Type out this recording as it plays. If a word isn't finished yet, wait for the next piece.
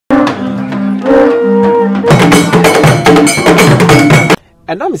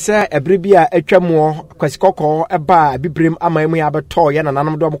Enam se ebribia etwamo kwasikoko eba bibrem amanmu ya beto ye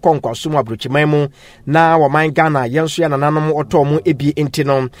nananom dom konkwaso mu abrochimanmu na woman Ghana yenso ye nananom otomu ebi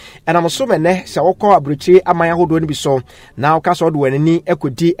entino enam so mene se wokọ abrochi aman ahodo ni biso na wokaso do wanani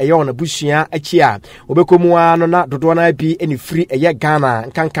ekodi eye ona busua achi a obekomu ano na dodo na bi eni free eye Ghana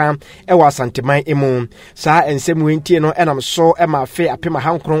nkankan ewa Asanteman emu sa ensem wentie no enam so ema fe apema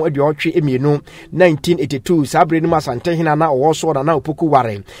hankron aduotwe emienu 1982 sa bre ni Asante hina na owo so na opoku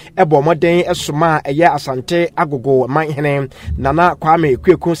ware ebo moden esoma eye Asante Agogo man hene nana Kwame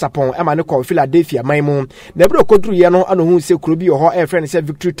Kwekun Sapon ema ne ko Philadephia man mu na bro kodru ye no anohu se kuro bi ho e friend se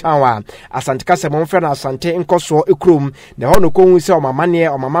Victory Town a Asante Kasemon friend Asante nkoso ekrom na ho no ko hu se omamane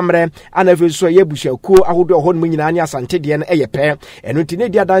omamamre anafe so ye busuakuo ahodo ho no nyina anya Asante de no eyepe eno ntine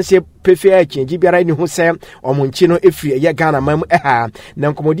dia danse pefia chenji biara ni hu se omonchi no efri eye Ghana mam eha na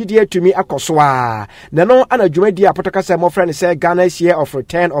nkomodidi atumi akoso a na no anadwumadi apotokasa mo friend se Ghana's year of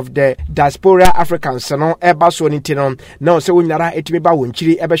return of the diaspora Africans no eba so nitino na se wonyara etimi ba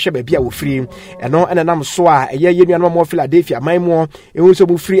wonchiri ebehwe ba bia wo free eno enenam so a eye yenuano mo Philadephia manmu ehu so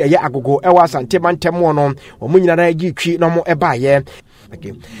bu free eye Agogo ewa Asante mantemo no omunyara agi twi no mo eba ye.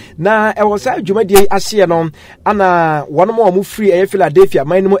 Okay. Na ewosa dwumadi ase no ana wono mo free eye Philadephia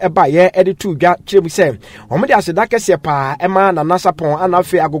manmu eba ye editu dwa kiremu se omde aseda kese pa ema na nasapon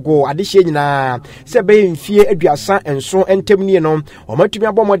anafe Agogo adehye nyina se be mfie aduasa enso entemnie no omatumi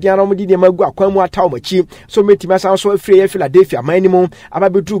abomodian no mudi ne magu akwamu ataw machi so metimi asan so free eye Philadephia manmu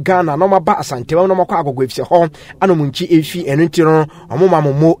ababetu Ghana no maba Asante no makwa Agogo efise ho anomunchi efi enu ntiro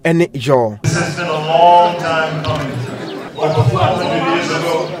omomammo ene jo. This has been a long time coming. Over 500 years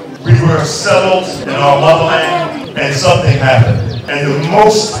ago, we were settled in our motherland and something happened. And the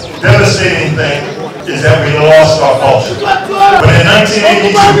most devastating thing is that we lost our culture. But in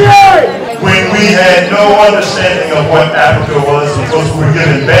 1982, when we had no understanding of what Africa was because we were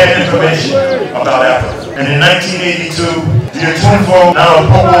given bad information about Africa. And in 1982, the Atunfo, now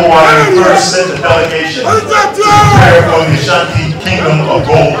Agogo, first sent a delegation to prepare for the Asante Kingdom of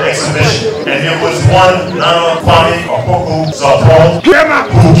Gold exhibition. And it was one Kwame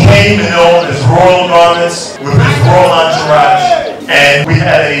who came in all his royal garments with his royal entourage. And we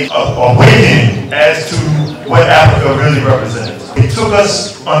had a awakening as to what Africa really represented. He took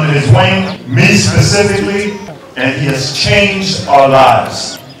us under his wing, me specifically, and he has changed our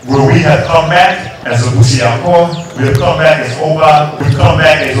lives. Where we have come back as a Busiako, we have come back as Oba, we've come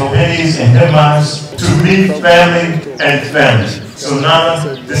back as Obenis and Hemas to meet family and family. So now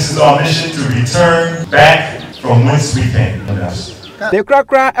this is our mission to return back from whence we came. The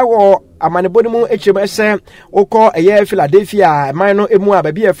cracker ewo amanebonimu echemese oko eye Philadephia man emu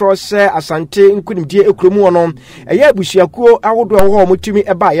ababi efro se Asante Nkunim Krom no eye abusuakuo ahodo ho mutumi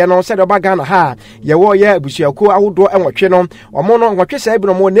eba ye no se de Ghana ha ye wo ye abusuakuo ahodo enwotwe no omo no nwotwe sa ebi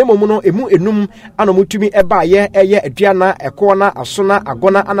no mo nemu no emu enum ano mutumi eba ye eye aduana eko na asona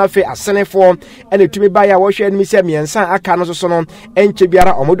agona anafe asenefo ene tumi ba ya wo hwe enimi se miensa aka no so no enche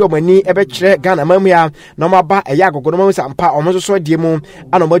biara omodo mani ebe kire Ghana mamua no maba eye Agogo no mamsa mpa omo so diemu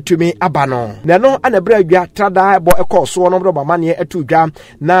ano matumi abano na no anabra adwa trada bo ekoso no bro bamane atudwa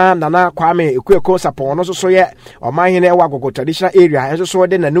na nana Kwame Kwekun Sapon no so ye omahene ewa Agogo traditional area enso so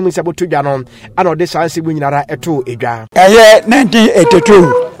de nanum nsabotudwa no ana de sanse bu nyinara eto edwa eye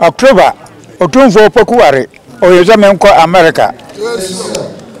 1982 October otumfo pokuware oyeza menko America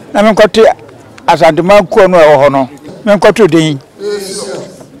na menko te Asante manko no ewo ho no menko to den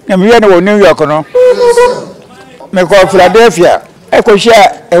na miye no New York no menko Philadephia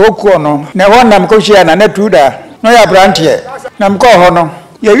ekoshia ewokuo no na ho nam koshia na natuda no ya brantie nam ko ho no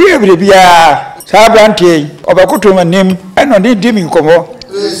ye wie brebia sa brantie obakoto manim eno ni dimi nkomo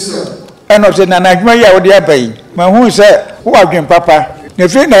eno se na nadwuma ya wode abai ma hu se wo adwen papa na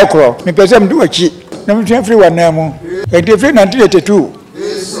firi na ekro me pesem du achi na me firi wanamu e de firi 1982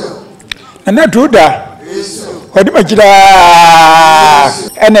 na natuda hodi majira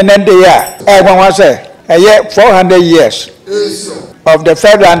enenende ya egwanwa se eye 400 years of the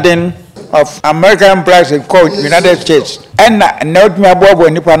federal landing of American blacks in United States. And not me abobo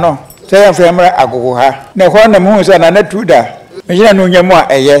nipa no. Say am famra Agogo ha. Na ho na mu se na natuda. Me jina no nyamo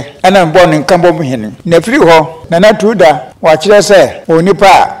a eye. Ana mbo ne nkambo mu hene. Na firi ho na natuda wa kire se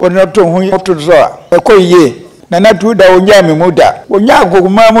onipa ono to hu to so a. Ekoyie. Na natuda onya me muda. Onya Agogo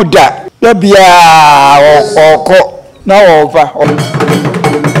ma muda. Ya bia okọ na ofa.